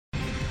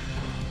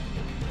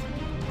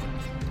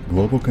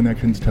Global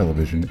Connections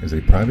Television is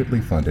a privately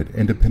funded,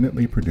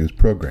 independently produced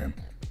program.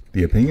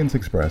 The opinions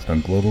expressed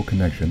on Global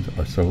Connections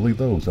are solely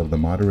those of the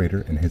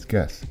moderator and his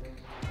guests.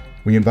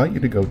 We invite you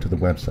to go to the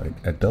website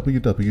at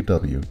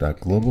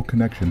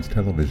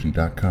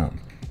www.globalconnectionstelevision.com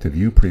to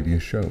view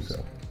previous shows.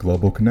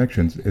 Global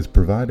Connections is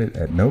provided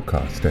at no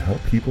cost to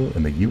help people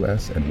in the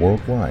U.S. and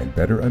worldwide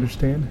better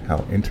understand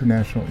how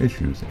international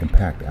issues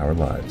impact our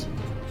lives.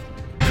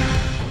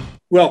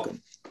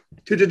 Welcome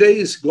to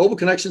today's Global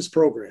Connections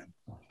program.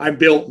 I'm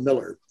Bill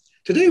Miller.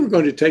 Today we're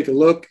going to take a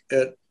look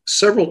at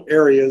several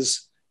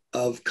areas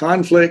of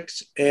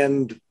conflict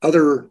and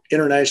other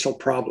international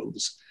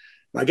problems.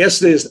 My guest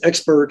today is an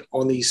expert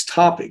on these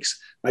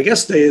topics. My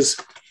guest today is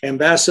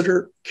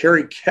Ambassador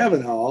Kerry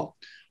Cavanaugh,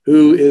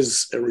 who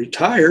is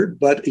retired,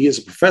 but he is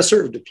a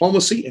professor of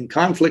diplomacy and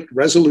conflict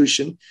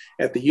resolution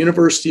at the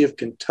University of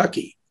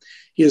Kentucky.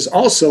 He is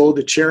also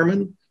the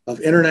chairman of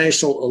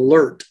International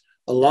Alert,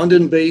 a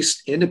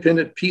London-based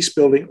independent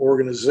peacebuilding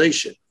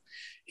organization.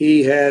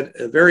 He had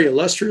a very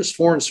illustrious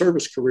foreign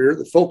service career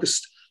that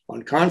focused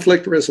on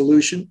conflict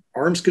resolution,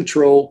 arms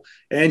control,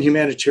 and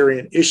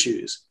humanitarian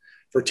issues.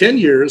 For 10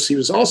 years, he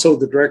was also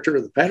the director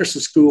of the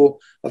Patterson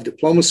School of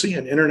Diplomacy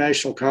and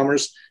International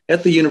Commerce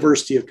at the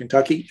University of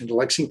Kentucky in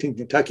Lexington,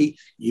 Kentucky,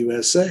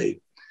 USA.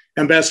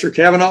 Ambassador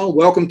Cavanaugh,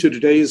 welcome to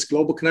today's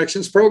Global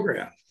Connections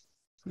program.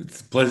 It's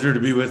a pleasure to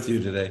be with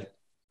you today.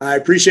 I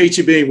appreciate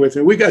you being with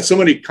me. We got so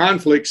many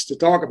conflicts to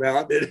talk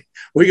about that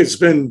we could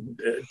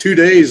spend 2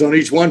 days on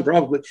each one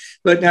probably.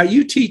 But now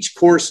you teach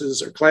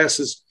courses or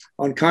classes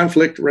on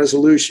conflict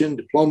resolution,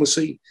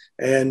 diplomacy,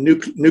 and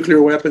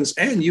nuclear weapons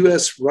and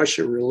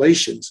U.S.-Russia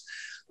relations.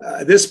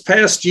 This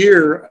past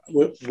year,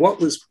 with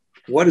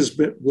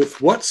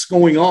what's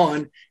going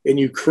on in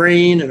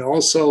Ukraine and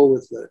also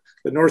with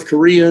the North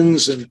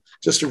Koreans and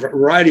just a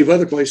variety of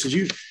other places,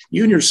 you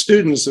and your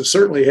students have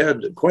certainly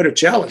had quite a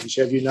challenge,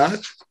 have you not?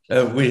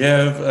 We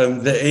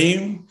have the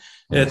aim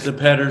at the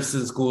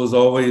Patterson School is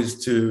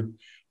always to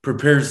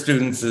prepare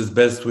students as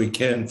best we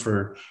can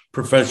for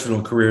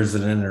professional careers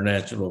in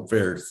international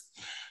affairs.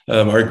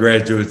 Our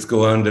graduates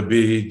go on to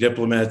be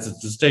diplomats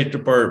at the State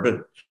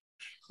Department,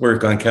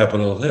 work on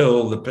Capitol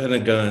Hill, the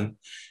Pentagon,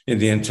 in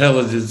the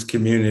intelligence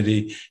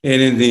community,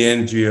 and in the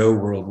NGO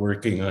world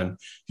working on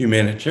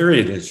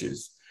humanitarian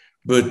issues.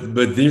 But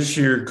this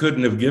year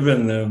couldn't have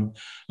given them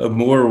a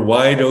more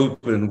wide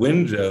open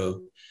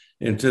window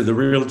into the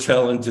real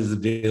challenges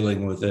of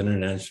dealing with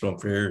international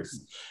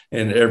affairs.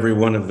 And every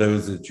one of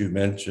those that you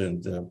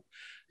mentioned,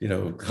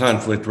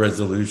 conflict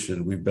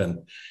resolution. We've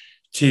been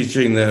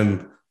teaching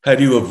them how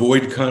do you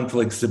avoid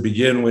conflicts to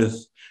begin with.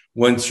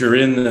 Once you're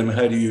in them,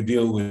 how do you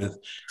deal with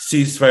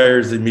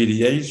ceasefires and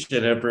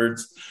mediation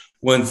efforts?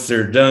 Once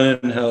they're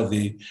done, how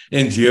the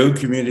NGO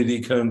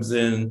community comes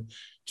in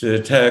to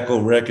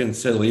tackle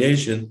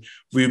reconciliation.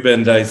 We've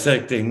been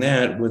dissecting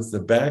that with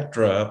the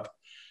backdrop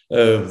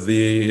of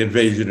the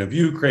invasion of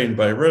Ukraine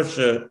by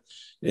Russia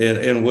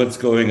and what's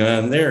going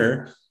on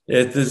there.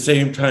 At the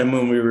same time,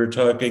 when we were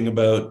talking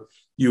about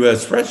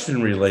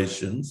U.S.-Russian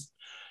relations,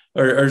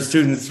 our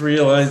students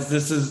realized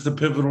this is the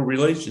pivotal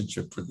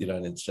relationship for the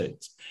United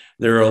States.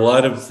 There are a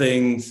lot of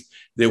things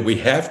that we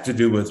have to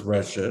do with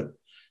Russia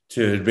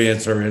to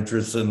advance our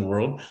interests in the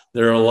world.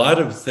 There are a lot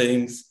of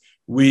things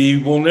we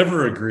will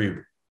never agree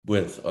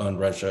with on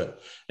Russia.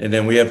 And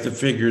then we have to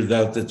figure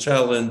out the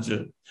challenge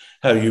of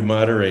how you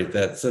moderate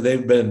that. So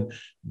they've been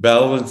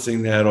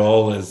balancing that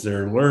all as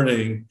they're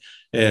learning.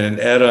 And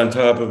add on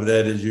top of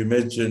that, as you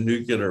mentioned,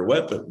 nuclear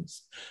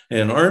weapons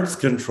and arms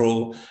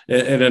control.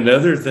 And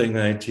another thing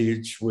I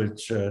teach,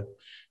 which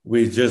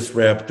we just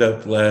wrapped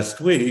up last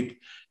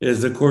week,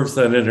 is a course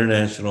on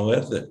international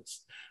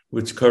ethics,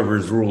 which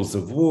covers rules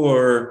of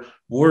war,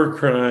 war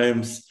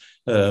crimes,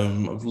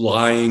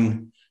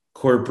 lying,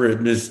 corporate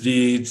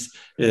misdeeds.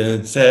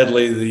 And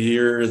sadly, the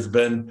year has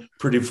been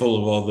pretty full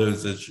of all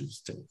those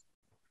issues too.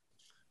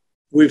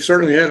 We've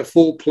certainly had a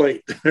full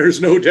plate.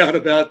 There's no doubt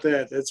about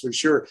that. That's for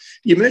sure.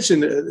 You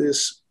mentioned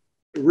this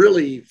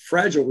really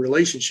fragile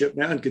relationship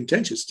now and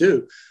contentious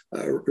too,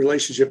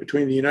 relationship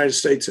between the United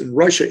States and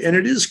Russia. And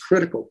it is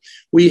critical.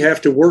 We have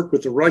to work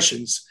with the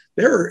Russians.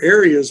 There are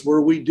areas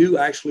where we do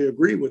actually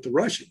agree with the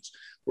Russians.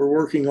 We're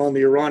working on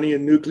the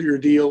Iranian nuclear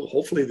deal.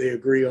 Hopefully they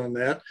agree on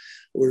that.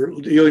 We're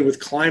dealing with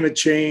climate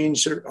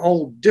change. They're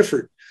all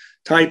different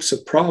types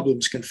of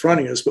problems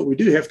confronting us, but we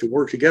do have to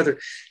work together.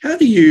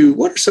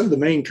 What are some of the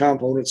main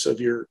components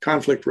of your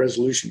conflict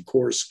resolution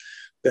course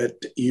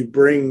that you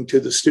bring to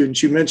the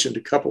students? You mentioned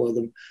a couple of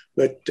them,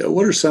 but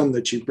what are some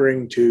that you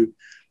bring to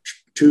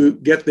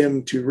get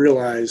them to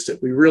realize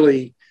that we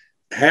really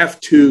have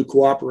to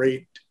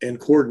cooperate and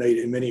coordinate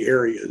in many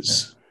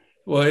areas?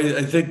 Well,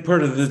 I think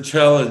part of the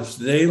challenge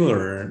they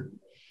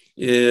learn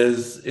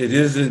is it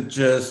isn't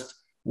just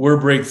war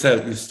breaks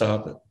out, you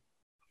stop it.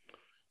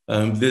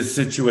 This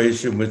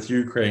situation with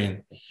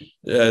Ukraine,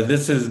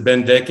 this has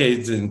been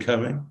decades in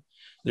coming.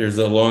 There's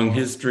a long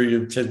history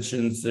of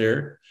tensions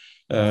there.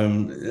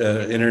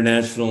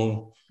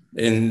 International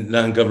and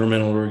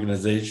non-governmental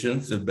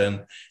organizations have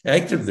been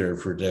active there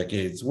for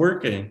decades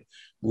working.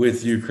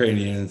 with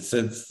Ukrainians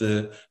since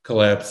the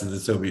collapse of the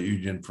Soviet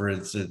Union, for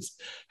instance.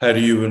 How do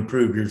you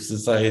improve your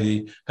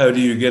society? How do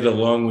you get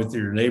along with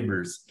your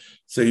neighbors?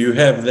 So you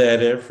have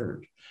that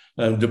effort.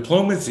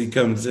 Diplomacy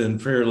comes in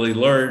fairly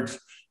large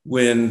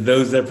when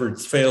those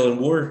efforts fail and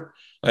war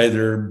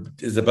either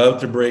is about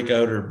to break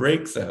out or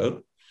breaks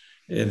out.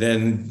 And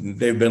then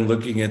they've been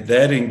looking at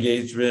that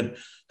engagement.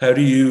 How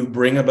do you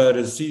bring about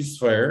a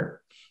ceasefire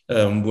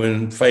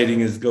when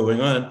fighting is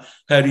going on?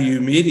 How do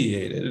you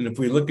mediate it? And if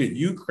we look at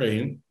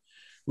Ukraine,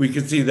 we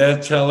can see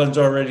that challenge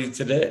already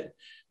today.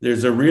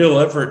 There's a real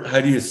effort.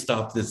 How do you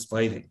stop this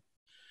fighting?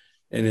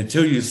 And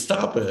until you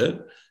stop it,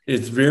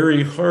 it's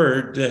very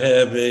hard to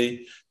have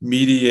a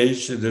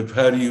mediation of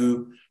how do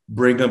you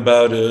bring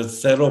about a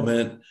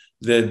settlement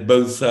that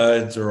both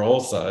sides or all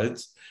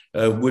sides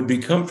would be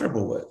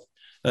comfortable with.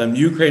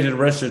 Ukraine and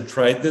Russia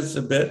tried this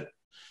a bit.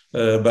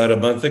 About a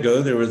month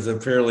ago, there was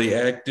a fairly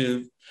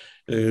active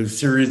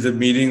series of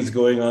meetings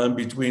going on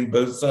between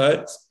both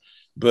sides.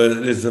 But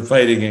as the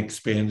fighting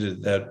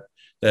expanded,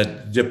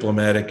 that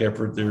diplomatic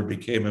effort there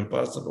became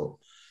impossible.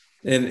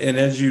 And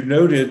as you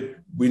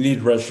noted, we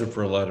need Russia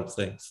for a lot of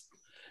things.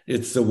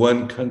 It's the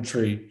one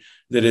country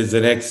that is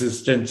an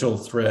existential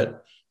threat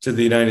to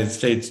the United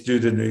States due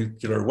to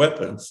nuclear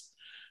weapons.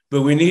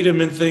 But we need them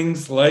in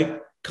things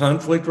like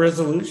conflict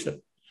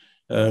resolution.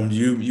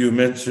 You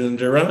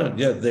mentioned Iran.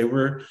 Yeah, they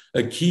were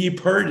a key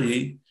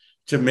party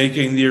to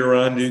making the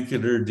Iran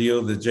nuclear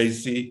deal, the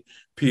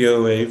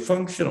JCPOA,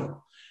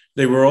 functional.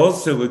 They were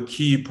also a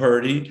key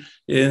party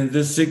in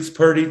the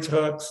six-party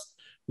talks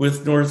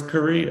with North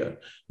Korea.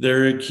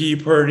 They're a key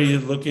party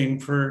looking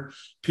for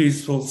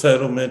peaceful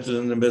settlement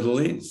in the Middle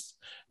East.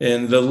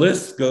 And the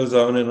list goes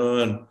on and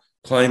on.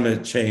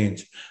 Climate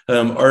change,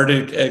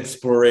 Arctic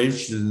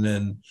exploration,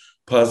 and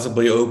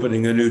possibly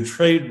opening a new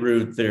trade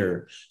route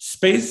there,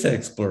 space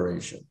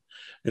exploration.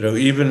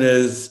 Even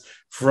as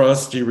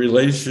frosty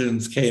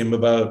relations came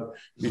about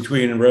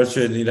between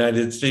Russia and the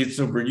United States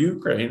over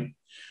Ukraine,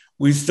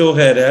 we still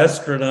had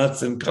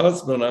astronauts and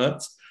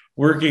cosmonauts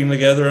working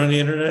together on the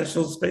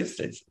International Space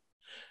Station.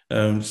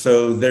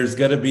 So there's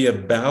got to be a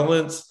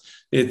balance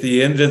at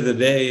the end of the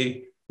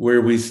day where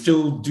we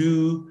still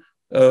do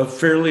a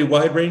fairly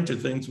wide range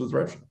of things with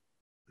Russia.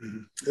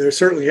 There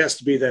certainly has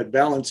to be that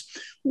balance.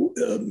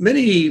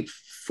 Many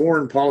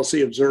foreign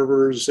policy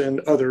observers and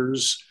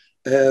others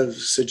have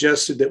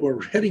suggested that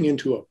we're heading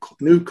into a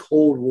new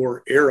Cold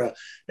War era,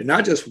 and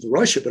not just with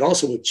Russia, but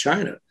also with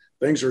China.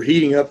 Things are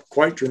heating up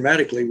quite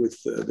dramatically with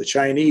the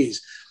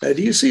Chinese. Do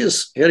you see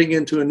us heading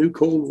into a new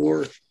Cold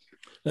War?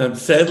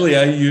 Sadly,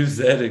 I use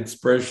that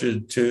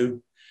expression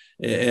too.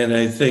 And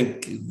I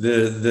think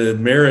the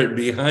merit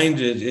behind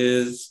it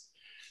is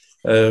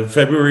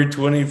February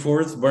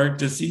 24th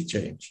marked a sea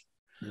change.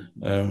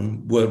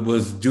 What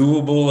was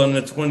doable on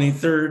the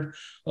 23rd,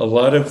 a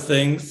lot of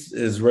things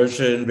as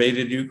Russia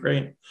invaded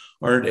Ukraine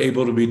aren't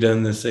able to be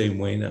done the same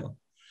way now.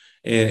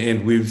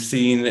 And we've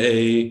seen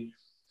a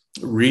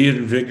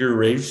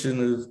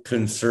reinvigoration of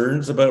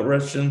concerns about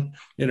Russian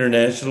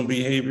international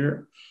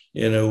behavior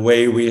in a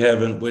way we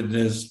haven't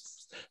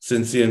witnessed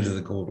since the end of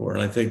the Cold War.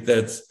 And I think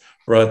that's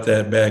brought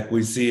that back.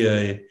 We see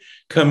a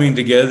coming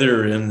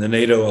together in the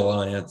NATO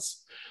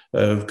alliance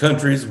of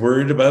countries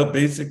worried about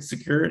basic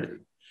security.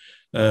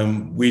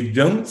 We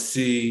don't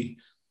see,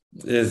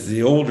 as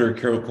the older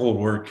Cold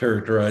War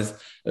characterized,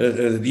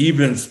 an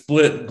even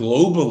split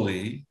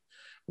globally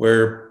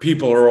where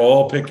people are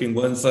all picking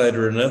one side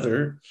or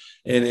another.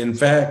 And in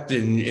fact,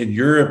 in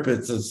Europe,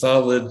 it's a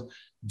solid,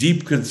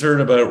 deep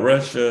concern about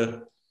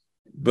Russia.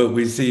 But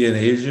we see in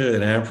Asia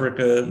and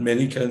Africa,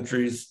 many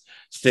countries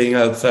staying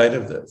outside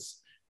of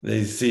this.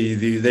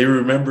 They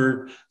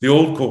remember the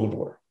old Cold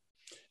War.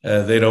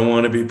 They don't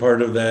want to be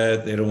part of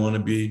that. They don't want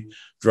to be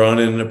drawn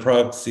into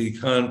proxy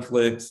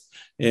conflicts.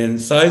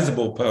 And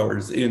sizable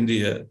powers,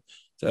 India,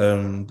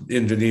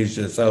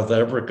 Indonesia, South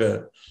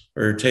Africa,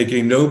 are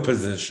taking no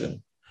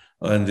position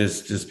on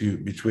this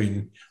dispute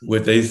between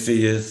what they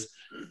see as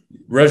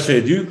Russia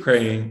and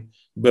Ukraine,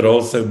 but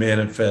also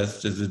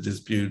manifest as a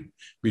dispute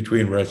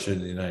between Russia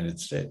and the United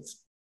States.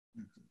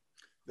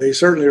 They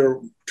certainly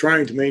are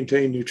trying to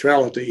maintain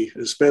neutrality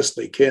as best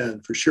they can,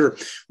 for sure.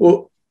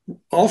 Well,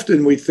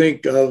 often we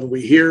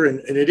hear,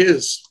 and it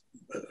is,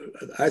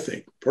 I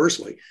think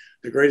personally,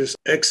 the greatest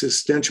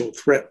existential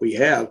threat we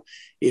have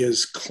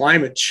is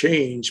climate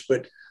change,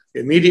 but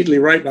immediately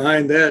right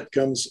behind that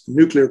comes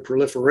nuclear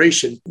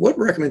proliferation. What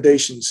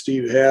recommendations do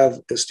you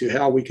have as to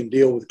how we can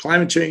deal with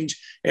climate change,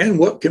 and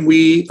what can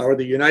we, or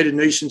the United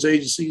Nations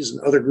agencies and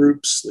other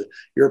groups, the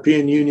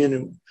European Union,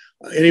 and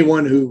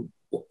anyone who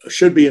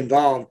should be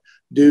involved,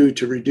 do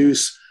to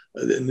reduce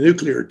the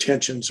nuclear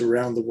tensions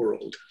around the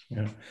world?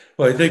 Yeah.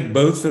 Well, I think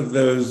both of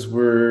those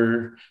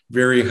were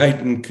very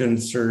heightened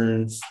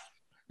concerns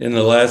in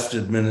the last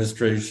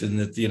administration,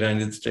 that the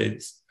United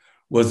States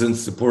wasn't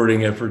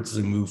supporting efforts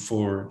to move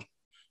forward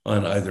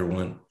on either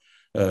one.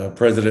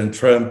 President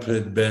Trump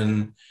had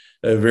been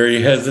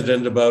very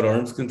hesitant about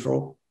arms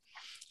control.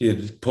 He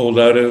had pulled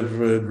out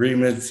of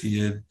agreements. He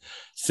had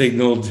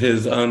signaled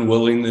his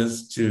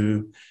unwillingness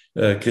to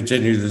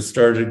continue the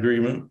START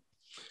agreement,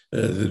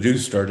 the New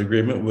START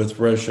agreement with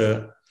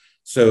Russia.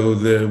 So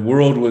the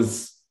world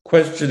was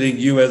questioning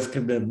U.S.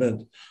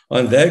 commitment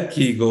on that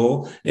key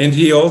goal. And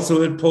he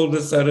also had pulled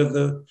us out of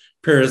the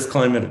Paris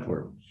Climate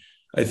Accord.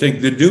 I think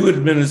the new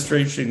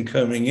administration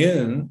coming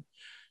in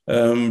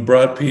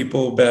brought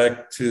people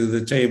back to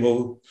the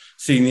table,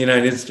 seeing the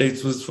United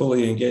States was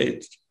fully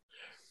engaged.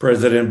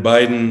 President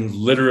Biden,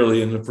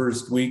 literally in the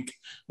first week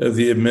of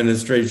the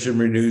administration,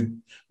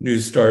 renewed New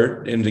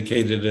START,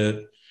 indicated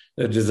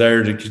a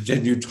desire to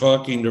continue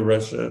talking to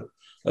Russia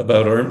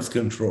about arms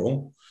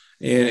control.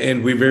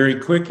 And we very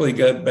quickly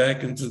got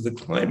back into the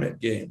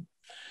climate game.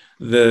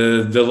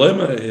 The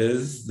dilemma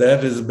is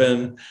that has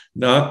been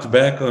knocked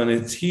back on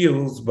its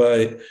heels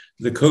by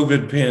the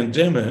COVID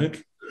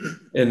pandemic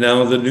and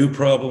now the new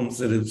problems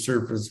that have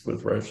surfaced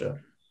with Russia.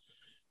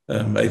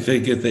 I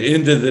think at the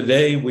end of the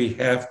day, we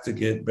have to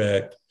get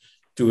back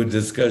to a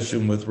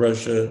discussion with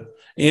Russia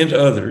and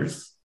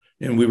others.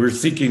 And we were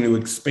seeking to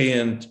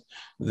expand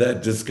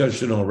that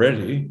discussion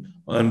already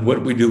on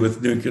what we do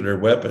with nuclear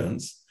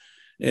weapons.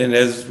 And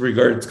as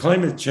regards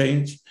climate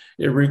change,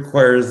 it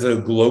requires a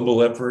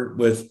global effort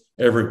with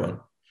everyone.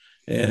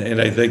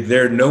 And I think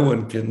there, no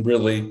one can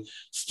really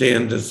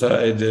stand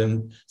aside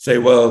and say,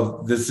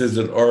 well, this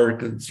isn't our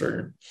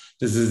concern.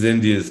 This is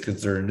India's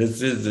concern.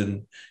 This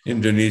isn't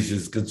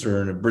Indonesia's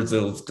concern and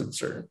Brazil's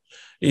concern,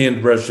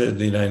 and Russia and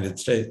the United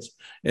States.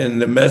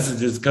 And the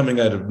messages coming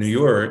out of New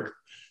York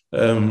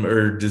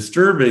are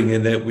disturbing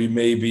in that we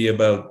may be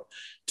about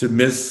to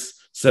miss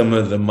some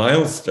of the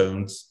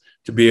milestones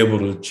to be able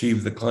to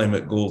achieve the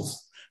climate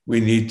goals we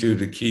need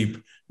to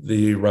keep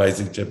the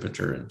rising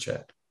temperature in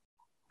check.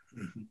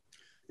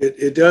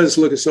 It does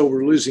look as though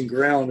we're losing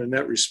ground in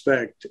that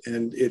respect,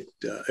 and it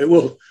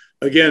will,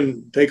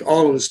 again, take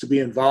all of us to be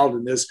involved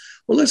in this.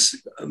 Well, let's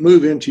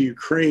move into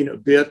Ukraine a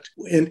bit.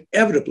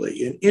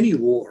 Inevitably, in any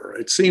war,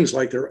 it seems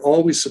like there are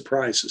always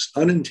surprises,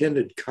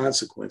 unintended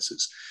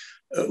consequences.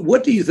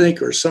 What do you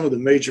think are some of the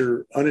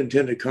major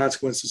unintended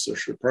consequences or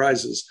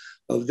surprises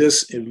of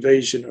this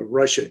invasion of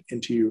Russia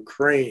into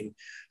Ukraine?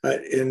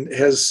 And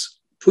has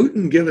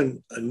Putin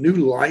given a new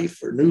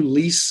life or new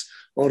lease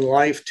on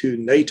life to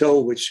NATO,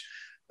 which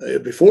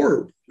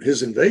before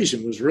his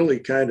invasion was really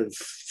kind of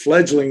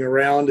fledgling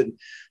around and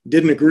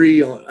didn't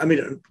agree on,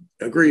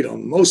 agreed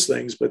on most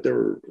things, but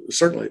there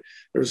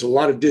was a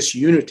lot of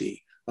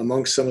disunity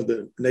amongst some of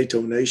the NATO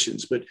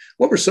nations. But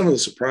what were some of the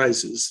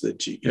surprises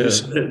that you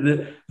saw?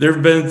 There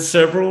have been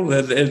several,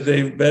 and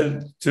they've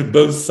been to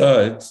both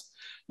sides.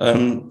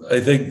 I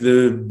think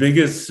the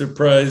biggest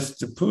surprise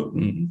to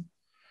Putin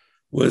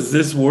was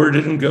this war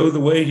didn't go the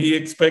way he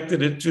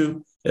expected it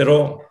to at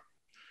all.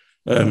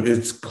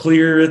 It's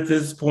clear at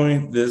this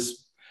point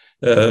this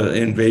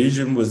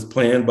invasion was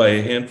planned by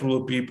a handful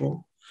of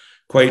people,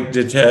 quite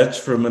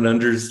detached from an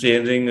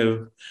understanding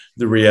of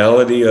the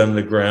reality on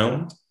the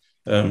ground.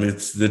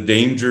 It's the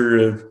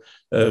danger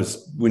of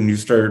when you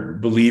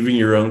start believing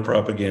your own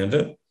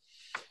propaganda.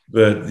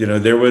 But,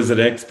 there was an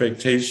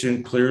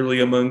expectation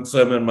clearly among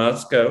some in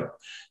Moscow.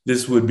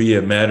 This would be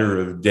a matter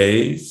of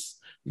days.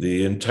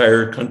 The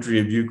entire country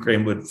of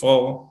Ukraine would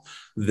fall,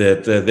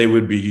 that they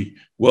would be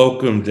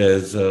welcomed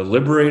as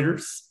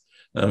liberators.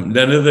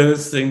 None of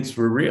those things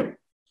were real.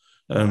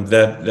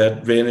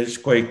 That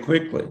vanished quite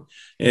quickly.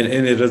 And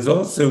it is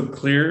also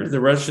clear the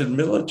Russian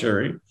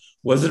military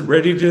wasn't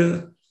ready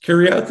to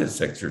carry out this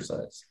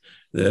exercise.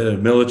 The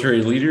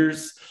military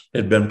leaders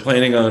had been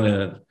planning on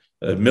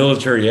a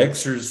military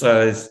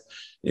exercise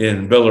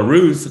in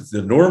Belarus,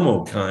 the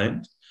normal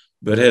kind,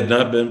 but had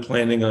not been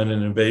planning on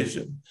an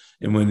invasion.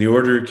 And when the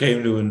order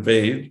came to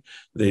invade,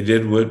 they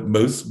did what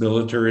most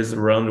militaries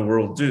around the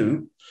world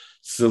do,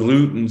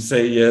 salute and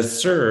say, yes,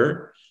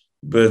 sir,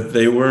 but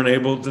they weren't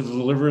able to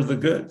deliver the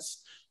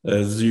goods.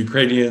 As the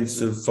Ukrainians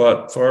have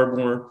fought far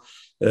more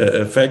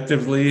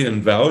effectively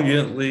and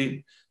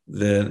valiantly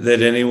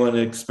than anyone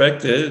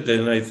expected,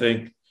 and I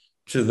think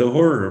to the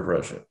horror of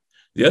Russia.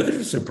 The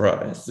other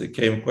surprise that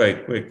came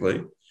quite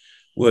quickly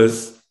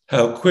was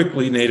how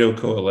quickly NATO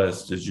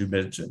coalesced, as you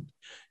mentioned.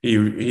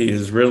 He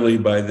has really,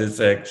 by this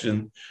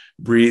action,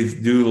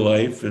 breathed new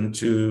life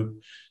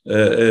into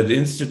an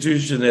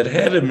institution that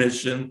had a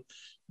mission,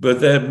 but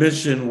that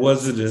mission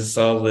wasn't as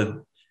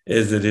solid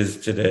as it is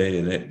today.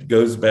 And it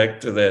goes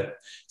back to that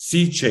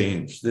sea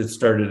change that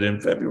started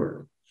in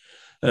February.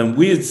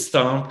 We had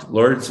stopped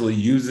largely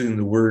using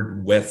the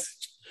word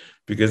West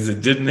because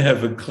it didn't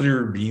have a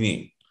clear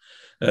meaning.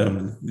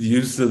 The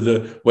use of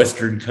the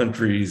Western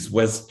countries,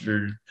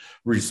 Western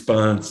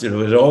response, it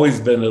had always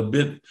been a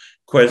bit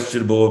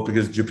questionable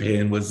because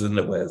Japan was in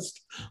the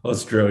West,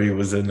 Australia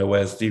was in the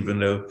West, even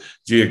though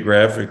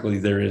geographically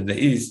they're in the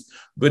East,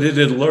 but it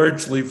had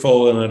largely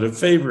fallen out of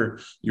favor.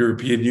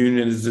 European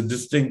Union is a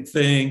distinct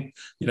thing.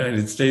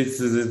 United States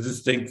is a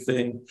distinct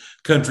thing.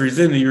 Countries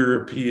in the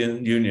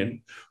European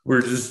Union were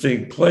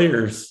distinct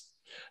players.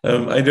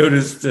 I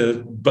noticed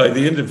by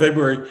the end of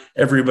February,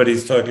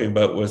 everybody's talking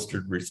about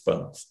Western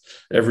response.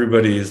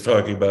 Everybody is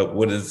talking about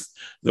what is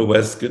the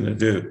West going to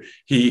do.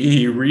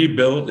 He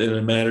rebuilt in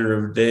a matter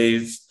of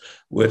days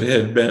what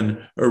had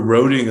been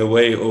eroding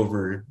away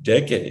over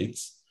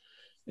decades.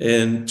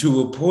 And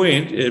to a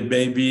point, it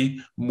may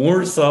be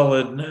more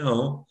solid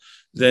now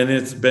than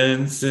it's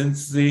been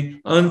since the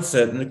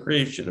onset and the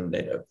creation of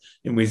NATO.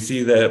 And we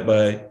see that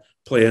by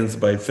plans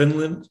by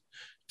Finland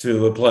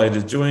to apply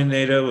to join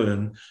NATO,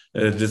 and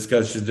a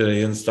discussion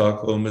today in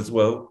Stockholm as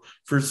well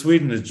for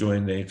Sweden to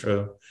join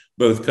NATO,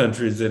 both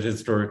countries that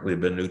historically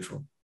have been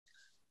neutral.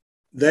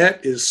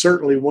 That is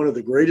certainly one of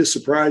the greatest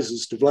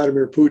surprises to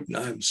Vladimir Putin,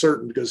 I'm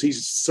certain, because he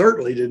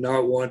certainly did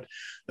not want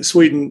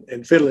Sweden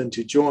and Finland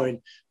to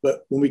join.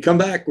 But when we come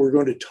back, we're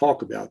going to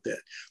talk about that.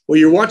 Well,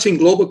 you're watching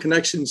Global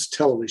Connections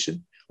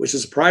Television, which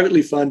is a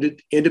privately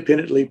funded,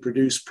 independently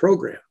produced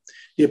program.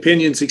 The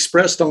opinions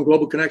expressed on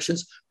Global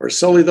Connections are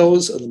solely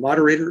those of the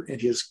moderator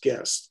and his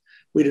guests.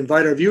 We'd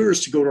invite our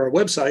viewers to go to our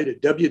website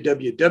at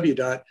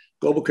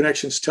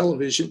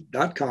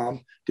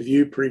www.globalconnectionstelevision.com to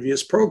view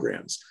previous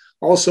programs.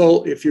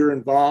 Also, if you're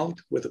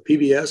involved with a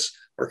PBS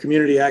or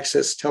community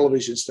access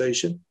television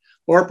station,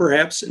 or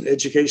perhaps an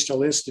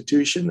educational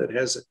institution that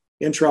has an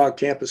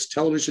intra-campus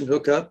television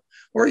hookup,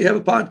 or you have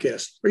a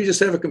podcast, or you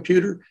just have a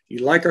computer, you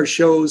like our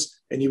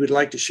shows, and you would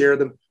like to share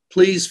them,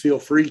 please feel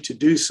free to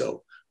do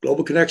so.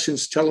 Global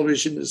Connections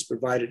Television is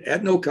provided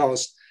at no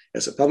cost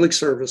as a public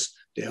service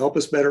to help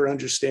us better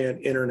understand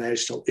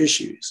international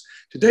issues.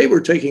 Today, we're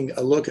taking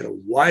a look at a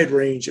wide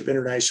range of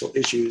international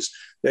issues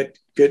that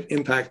could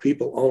impact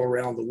people all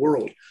around the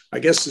world. My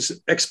guest is an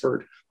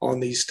expert on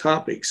these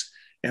topics.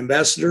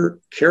 Ambassador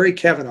Kerry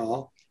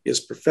Cavanaugh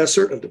is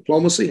Professor of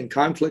Diplomacy and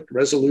Conflict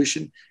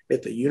Resolution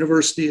at the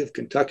University of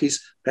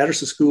Kentucky's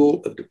Patterson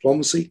School of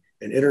Diplomacy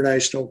and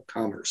International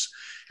Commerce.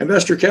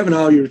 Ambassador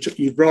Cavanaugh, you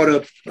brought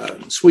up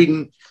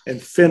Sweden and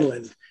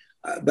Finland.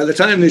 By the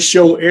time this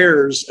show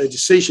airs, a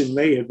decision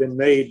may have been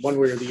made one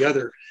way or the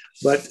other,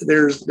 but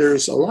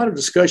there's a lot of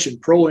discussion,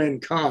 pro and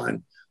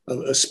con,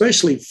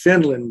 especially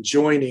Finland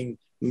joining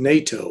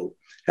NATO.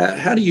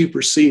 How do you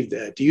perceive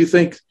that? Do you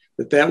think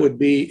that would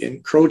be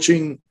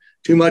encroaching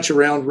too much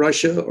around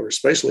Russia, or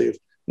especially if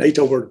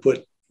NATO were to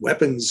put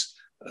weapons,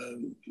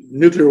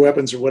 nuclear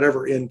weapons or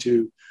whatever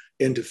into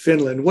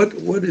Finland?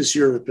 What is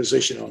your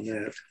position on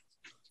that?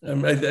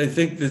 I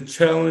think the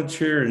challenge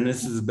here, and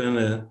this has been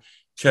a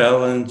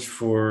challenge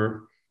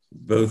for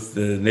both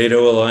the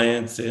NATO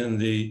alliance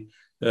and the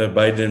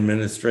Biden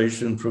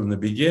administration from the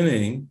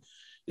beginning,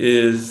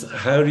 is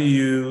how do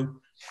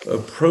you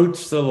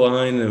approach the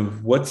line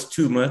of what's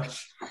too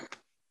much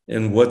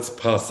and what's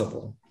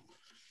possible,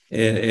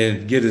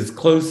 and get as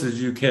close as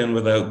you can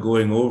without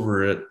going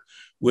over it,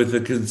 with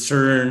a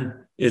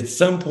concern at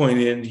some point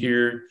in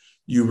here,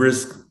 you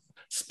risk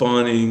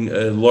spawning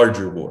a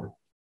larger war.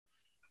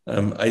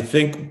 I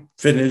think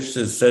Finnish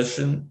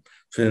secession,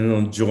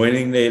 Finland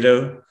joining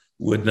NATO,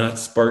 would not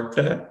spark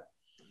that.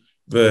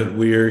 But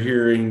we are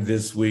hearing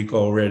this week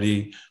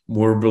already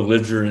more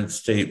belligerent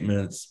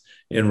statements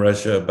in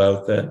Russia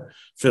about that.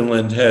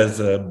 Finland has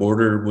a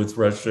border with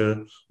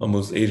Russia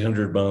almost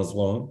 800 miles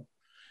long.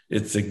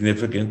 It's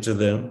significant to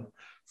them.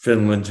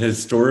 Finland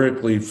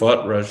historically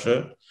fought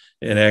Russia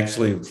and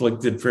actually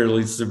inflicted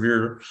fairly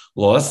severe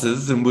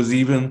losses and was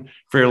even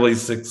fairly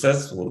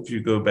successful if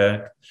you go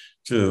back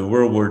to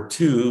World War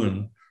II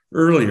and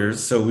earlier.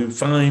 So we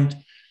find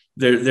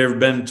there have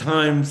been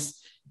times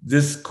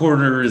this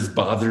corner has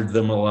bothered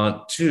them a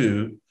lot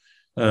too.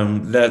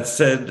 That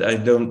said, I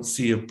don't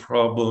see a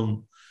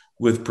problem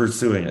with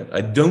pursuing it.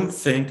 I don't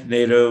think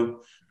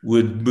NATO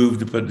would move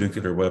to put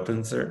nuclear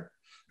weapons there.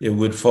 It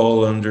would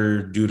fall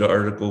under, due to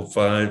Article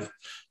 5,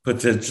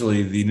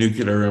 potentially the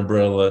nuclear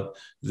umbrella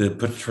that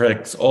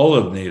protects all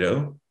of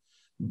NATO.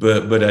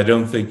 But I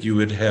don't think you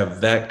would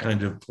have that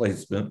kind of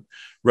placement.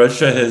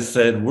 Russia has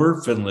said,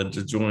 were Finland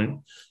to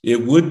join,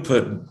 it would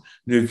put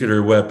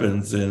nuclear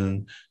weapons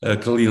in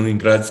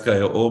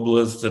Kaliningradskaya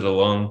Oblast and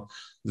along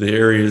the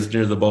areas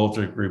near the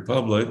Baltic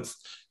republics.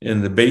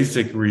 And the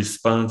basic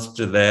response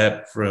to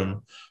that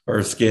from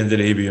our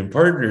Scandinavian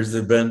partners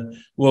have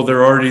been, well,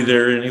 they're already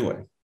there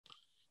anyway.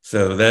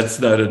 So that's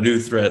not a new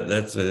threat,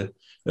 that's a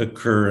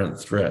current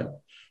threat.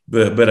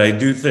 But I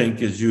do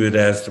think, as you had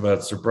asked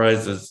about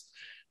surprises,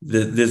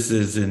 that this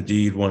is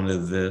indeed one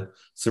of the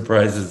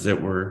surprises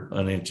that were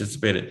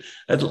unanticipated.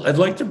 I'd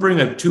like to bring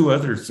up two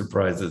other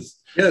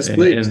surprises. Yes,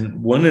 please.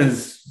 And one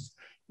is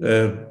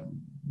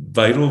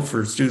vital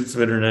for students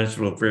of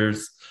international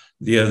affairs.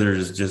 The other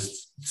is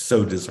just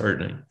so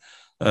disheartening.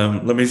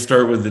 Let me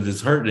start with the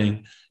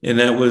disheartening, and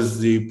that was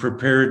the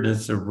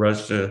preparedness of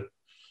Russia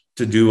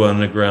to do on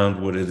the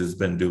ground what it has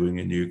been doing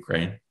in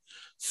Ukraine,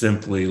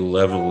 simply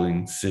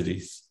leveling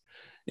cities.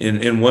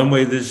 In one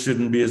way, this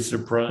shouldn't be a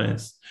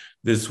surprise.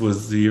 This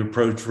was the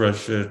approach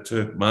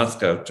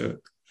Moscow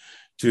took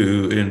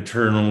to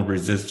internal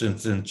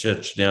resistance in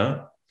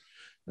Chechnya,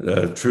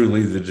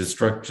 truly the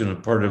destruction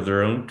of part of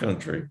their own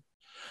country.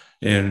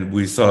 And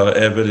we saw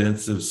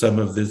evidence of some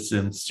of this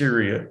in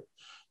Syria,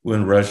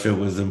 when Russia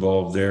was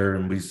involved there,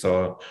 and we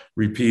saw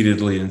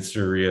repeatedly in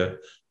Syria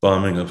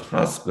bombing of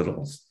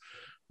hospitals.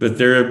 But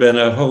there had been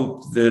a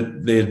hope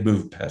that they had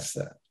moved past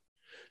that.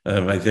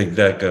 I think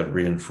that got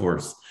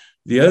reinforced.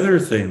 The other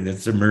thing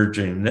that's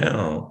emerging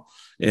now,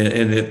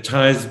 and it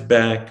ties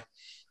back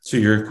to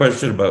your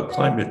question about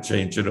climate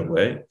change in a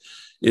way,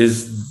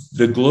 is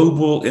the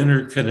global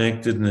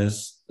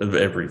interconnectedness of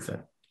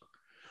everything.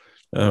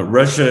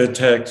 Russia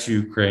attacks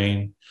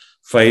Ukraine,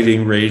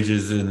 fighting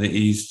rages in the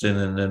east and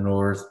in the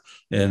north,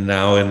 and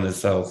now in the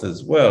south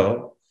as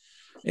well.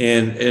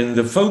 And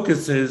the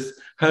focus is,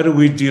 how do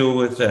we deal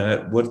with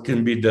that? What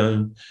can be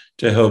done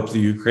to help the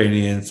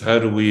Ukrainians? How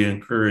do we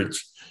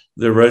encourage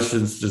the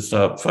Russians to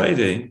stop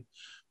fighting?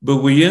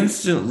 But we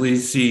instantly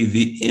see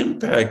the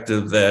impact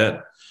of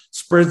that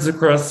spreads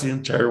across the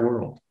entire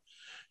world.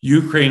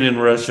 Ukraine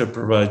and Russia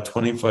provide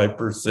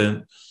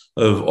 25%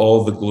 of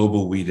all the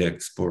global wheat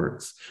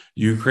exports.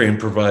 Ukraine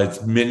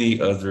provides many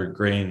other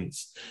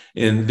grains.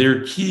 And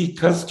their key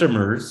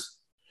customers,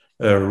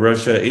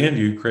 Russia and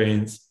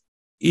Ukraine's,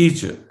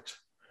 Egypt,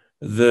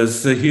 the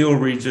Sahel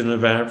region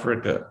of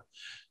Africa,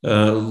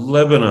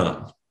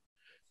 Lebanon,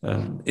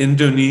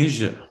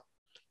 Indonesia,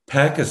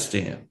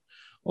 Pakistan.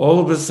 All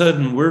of a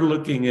sudden, we're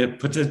looking at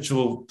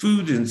potential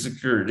food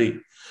insecurity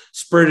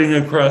spreading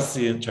across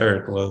the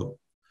entire globe.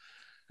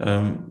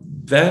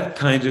 That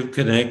kind of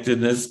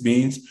connectedness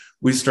means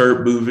we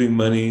start moving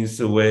monies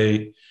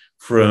away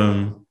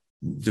from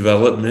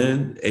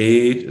development,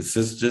 aid,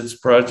 assistance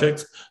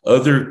projects,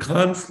 other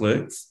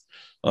conflicts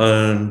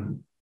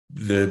on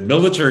the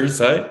military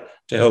side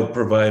to help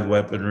provide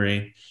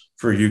weaponry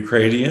for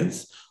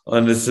Ukrainians,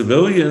 on the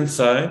civilian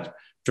side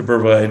to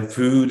provide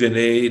food and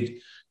aid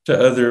to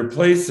other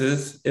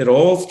places. It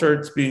all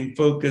starts being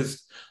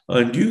focused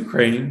on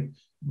Ukraine,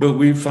 but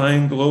we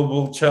find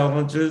global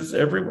challenges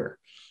everywhere.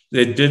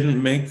 They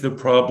didn't make the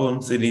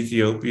problems in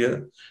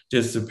Ethiopia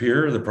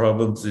disappear, the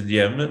problems in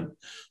Yemen,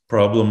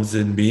 problems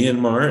in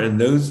Myanmar, and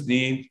those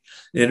need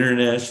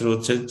international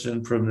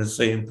attention from the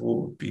same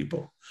pool of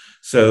people.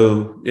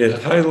 So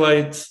it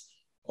highlights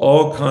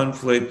all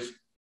conflict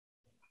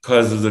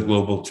causes a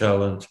global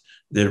challenge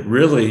that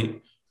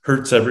really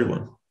hurts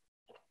everyone.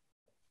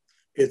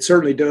 It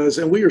certainly does.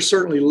 And we are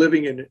certainly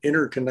living in an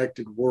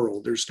interconnected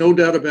world. There's no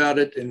doubt about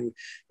it. And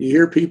you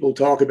hear people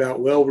talk about,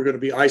 well, we're going to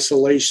be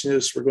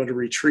isolationists. We're going to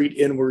retreat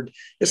inward.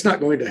 It's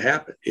not going to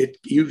happen.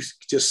 You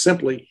just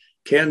simply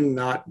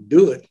cannot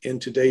do it in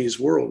today's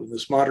world, in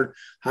this modern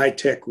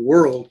high-tech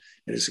world.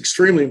 And it's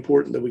extremely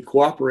important that we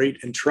cooperate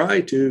and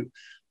try to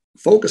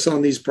focus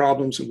on these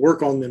problems and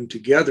work on them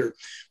together.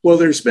 Well,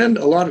 there's been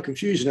a lot of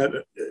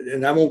confusion,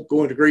 and I won't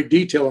go into great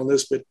detail on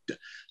this, but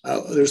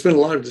there's been a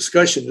lot of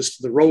discussion as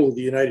to the role of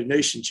the United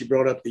Nations. You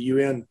brought up the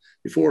UN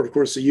before. Of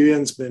course, the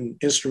UN's been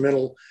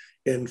instrumental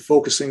in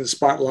focusing the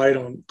spotlight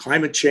on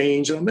climate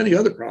change and on many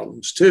other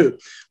problems too.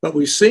 But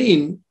we've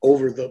seen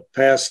over the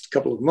past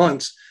couple of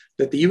months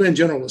that the UN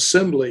General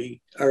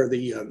Assembly, or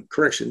the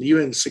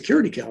UN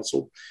Security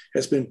Council,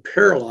 has been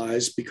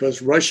paralyzed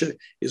because Russia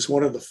is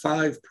one of the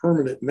 5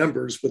 permanent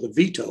members with a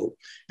veto.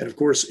 And of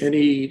course,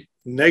 any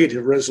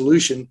negative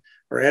resolution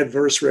or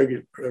adverse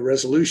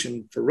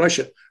resolution for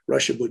Russia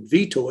would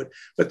veto it.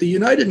 But the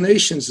United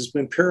Nations has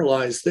been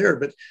paralyzed there.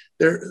 But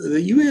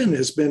the UN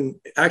has been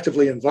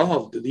actively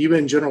involved. The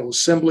UN General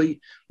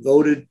Assembly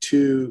voted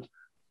to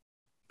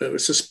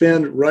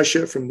suspend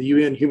Russia from the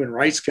UN Human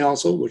Rights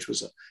Council, which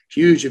was a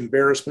huge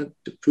embarrassment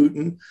to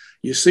Putin.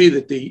 You see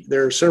that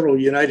there are several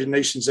United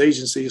Nations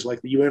agencies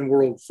like the UN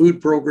World Food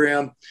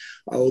Program,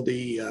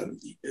 the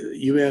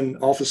UN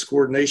Office of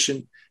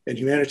Coordination and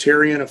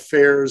Humanitarian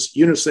Affairs,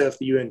 UNICEF,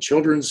 the UN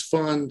Children's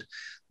Fund,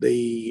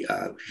 the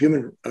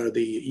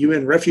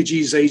UN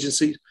Refugees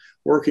Agency,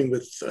 working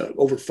with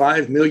over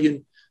 5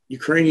 million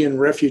Ukrainian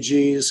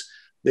refugees,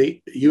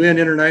 the UN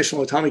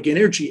International Atomic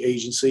Energy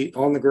Agency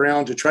on the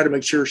ground to try to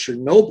make sure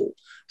Chernobyl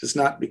does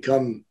not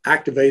become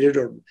activated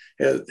or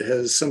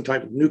has some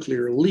type of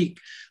nuclear leak.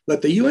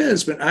 But the UN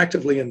has been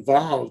actively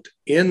involved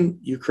in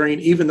Ukraine,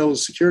 even though the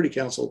Security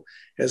Council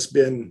has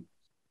been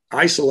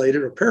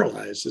isolated or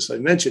paralyzed, as I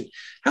mentioned.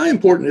 How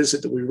important is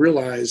it that we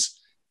realize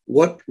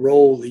what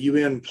role the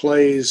UN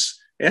plays,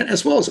 and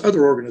as well as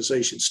other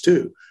organizations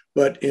too,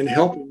 but in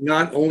helping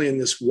not only in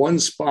this one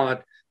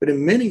spot, but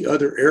in many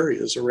other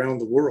areas around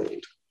the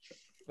world?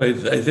 I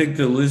think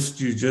the list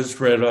you just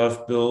read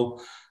off,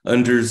 Bill,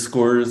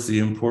 underscores the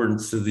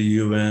importance of the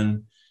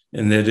UN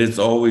and that it's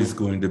always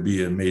going to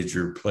be a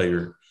major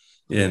player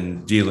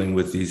in dealing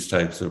with these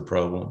types of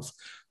problems.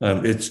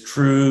 It's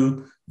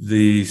true,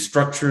 the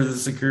structure of the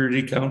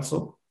Security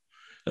Council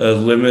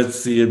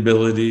limits the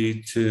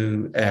ability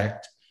to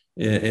act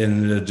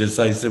in a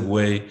decisive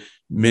way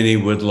many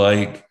would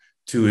like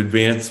to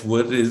advance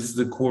what is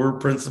the core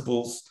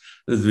principles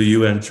of the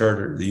UN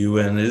Charter. The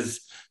UN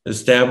is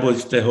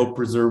established to help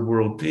preserve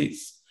world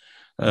peace.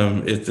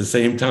 At the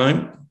same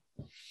time,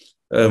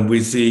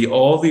 we see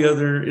all the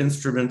other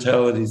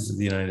instrumentalities of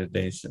the United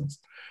Nations,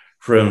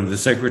 from the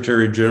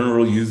Secretary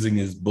General using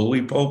his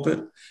bully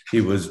pulpit.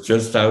 He was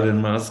just out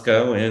in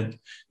Moscow and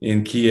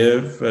in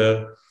Kiev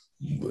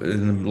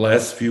in the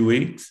last few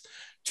weeks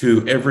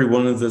to every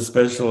one of the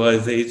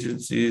specialized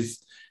agencies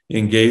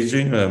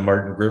engaging.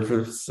 Martin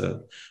Griffiths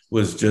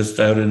was just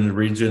out in the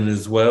region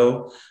as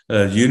well.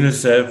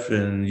 UNICEF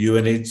and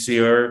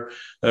UNHCR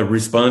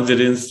responded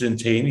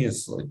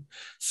instantaneously,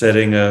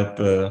 setting up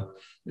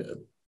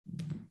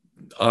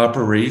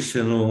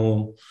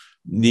operational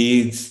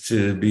needs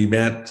to be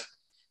met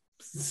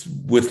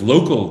with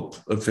local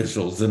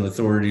officials and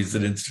authorities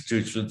and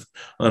institutions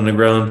on the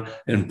ground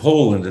in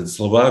Poland and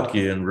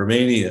Slovakia and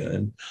Romania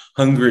and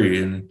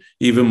Hungary and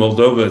even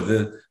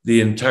Moldova,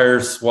 the entire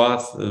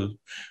swath of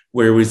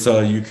where we saw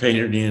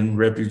Ukrainian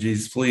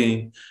refugees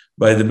fleeing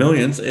by the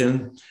millions.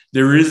 And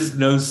there is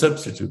no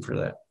substitute for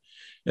that.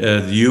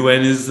 The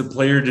UN is the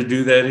player to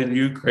do that in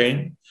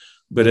Ukraine.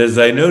 But as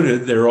I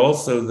noted, they're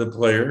also the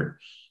player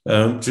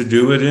to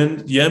do it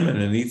in Yemen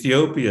and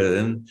Ethiopia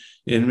and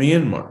in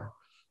Myanmar.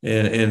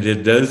 And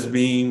it does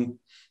mean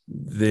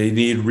they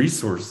need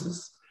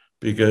resources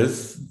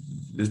because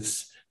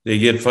they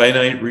get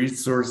finite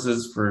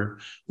resources for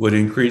what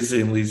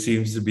increasingly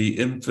seems to be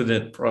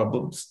infinite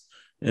problems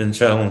and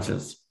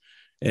challenges.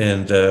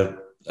 And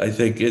I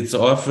think it's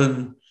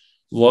often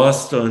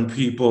lost on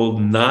people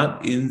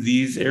not in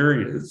these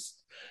areas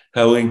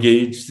how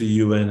engaged the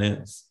UN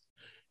is.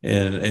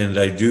 And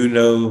I do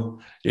know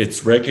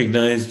it's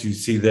recognized. You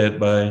see that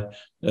by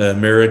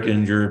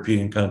American,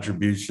 European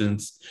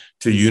contributions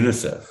to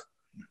UNICEF,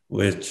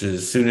 which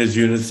as soon as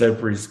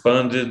UNICEF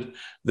responded,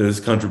 those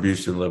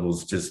contribution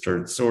levels just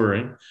start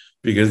soaring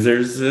because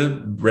there's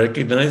a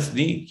recognized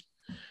need.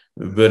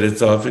 But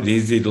it's often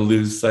easy to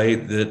lose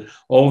sight that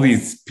all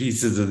these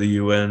pieces of the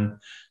UN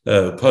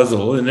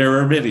puzzle, and there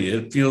are many,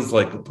 it feels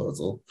like a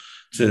puzzle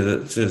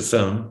to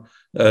some,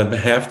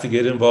 have to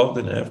get involved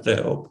and have to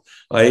help.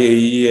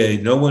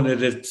 IAEA, no one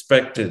had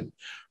expected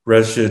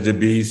Russia to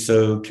be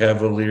so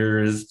cavalier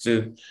as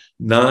to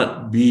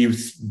not be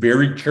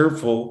very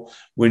careful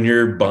when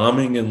you're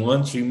bombing and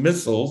launching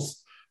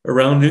missiles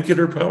around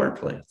nuclear power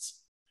plants.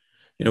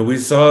 You know, we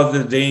saw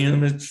the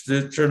damage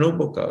that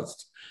Chernobyl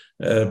caused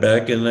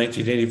back in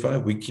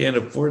 1985. We can't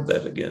afford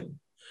that again.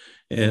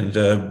 And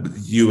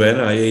UN,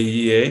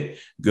 IAEA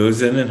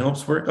goes in and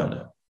helps work on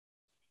it.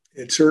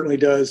 It certainly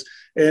does.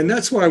 And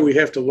that's why we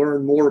have to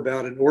learn more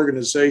about an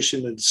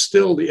organization that's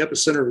still the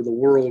epicenter of the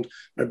world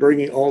by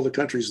bringing all the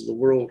countries of the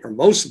world, or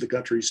most of the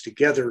countries,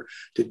 together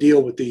to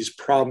deal with these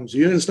problems. The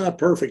UN is not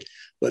perfect,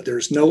 but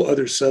there's no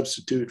other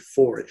substitute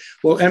for it.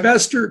 Well,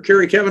 Ambassador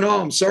Kerry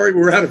Cavanaugh, I'm sorry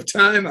we're out of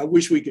time. I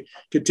wish we could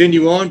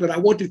continue on, but I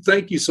want to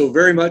thank you so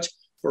very much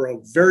for a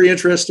very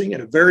interesting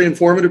and a very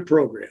informative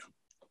program.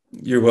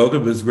 You're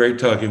welcome. It was great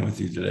talking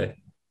with you today.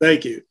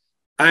 Thank you.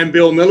 I'm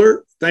Bill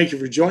Miller. Thank you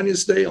for joining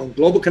us today on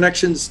Global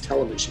Connections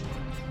Television.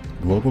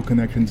 Global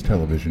Connections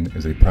Television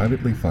is a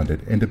privately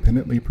funded,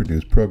 independently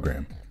produced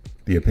program.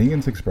 The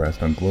opinions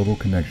expressed on Global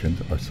Connections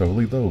are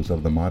solely those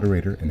of the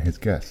moderator and his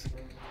guests.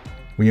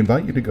 We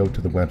invite you to go to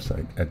the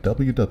website at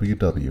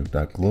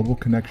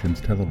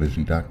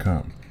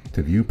www.globalconnectionstelevision.com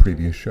to view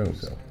previous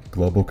shows.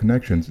 Global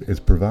Connections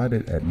is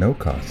provided at no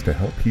cost to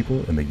help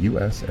people in the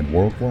U.S. and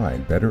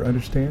worldwide better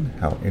understand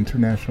how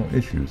international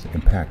issues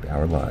impact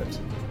our lives.